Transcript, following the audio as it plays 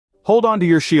Hold on to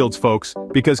your shields, folks,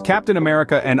 because Captain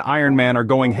America and Iron Man are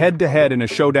going head-to-head in a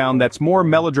showdown that's more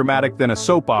melodramatic than a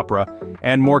soap opera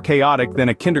and more chaotic than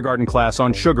a kindergarten class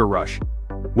on Sugar Rush.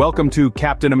 Welcome to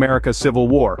Captain America Civil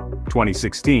War,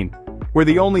 2016, where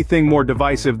the only thing more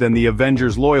divisive than the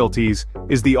Avengers' loyalties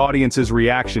is the audience's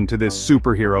reaction to this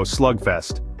superhero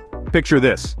slugfest. Picture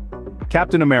this.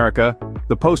 Captain America,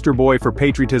 the poster boy for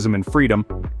patriotism and freedom,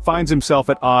 finds himself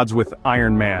at odds with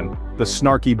Iron Man, the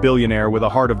snarky billionaire with a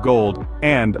heart of gold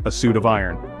and a suit of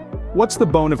iron. What's the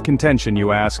bone of contention,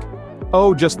 you ask?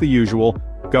 Oh, just the usual: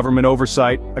 government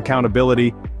oversight,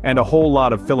 accountability, and a whole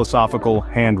lot of philosophical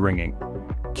hand-wringing.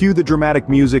 Cue the dramatic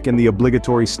music and the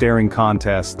obligatory staring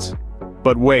contests.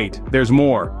 But wait, there's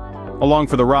more. Along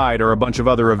for the ride are a bunch of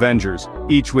other Avengers,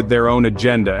 each with their own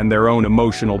agenda and their own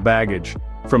emotional baggage.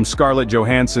 From Scarlett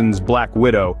Johansson's Black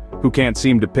Widow, who can't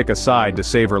seem to pick a side to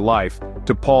save her life,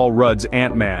 to Paul Rudd's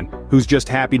Ant-Man, who's just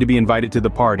happy to be invited to the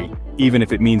party, even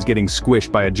if it means getting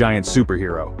squished by a giant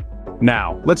superhero.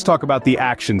 Now, let's talk about the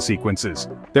action sequences.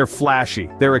 They're flashy,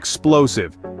 they're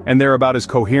explosive, and they're about as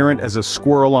coherent as a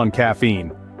squirrel on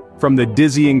caffeine. From the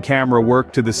dizzying camera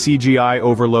work to the CGI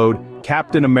overload,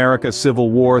 Captain America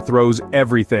Civil War throws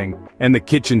everything, and the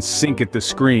kitchen sink at the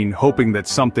screen hoping that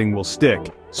something will stick.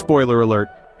 Spoiler alert,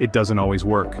 it doesn't always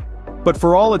work. But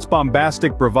for all its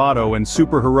bombastic bravado and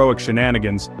superheroic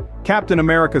shenanigans, Captain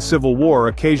America Civil War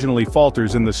occasionally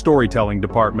falters in the storytelling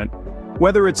department.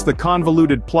 Whether it's the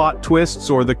convoluted plot twists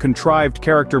or the contrived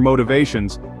character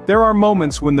motivations, there are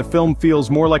moments when the film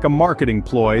feels more like a marketing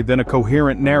ploy than a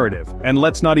coherent narrative. And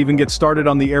let's not even get started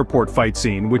on the airport fight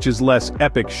scene, which is less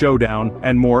epic showdown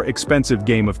and more expensive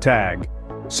game of tag.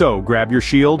 So grab your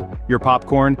shield, your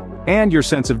popcorn, and your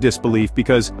sense of disbelief,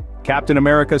 because Captain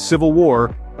America Civil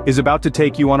War is about to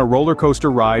take you on a roller coaster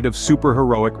ride of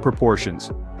superheroic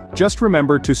proportions. Just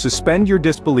remember to suspend your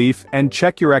disbelief and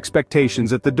check your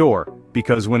expectations at the door,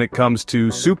 because when it comes to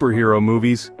superhero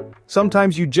movies,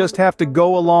 sometimes you just have to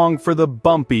go along for the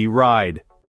bumpy ride.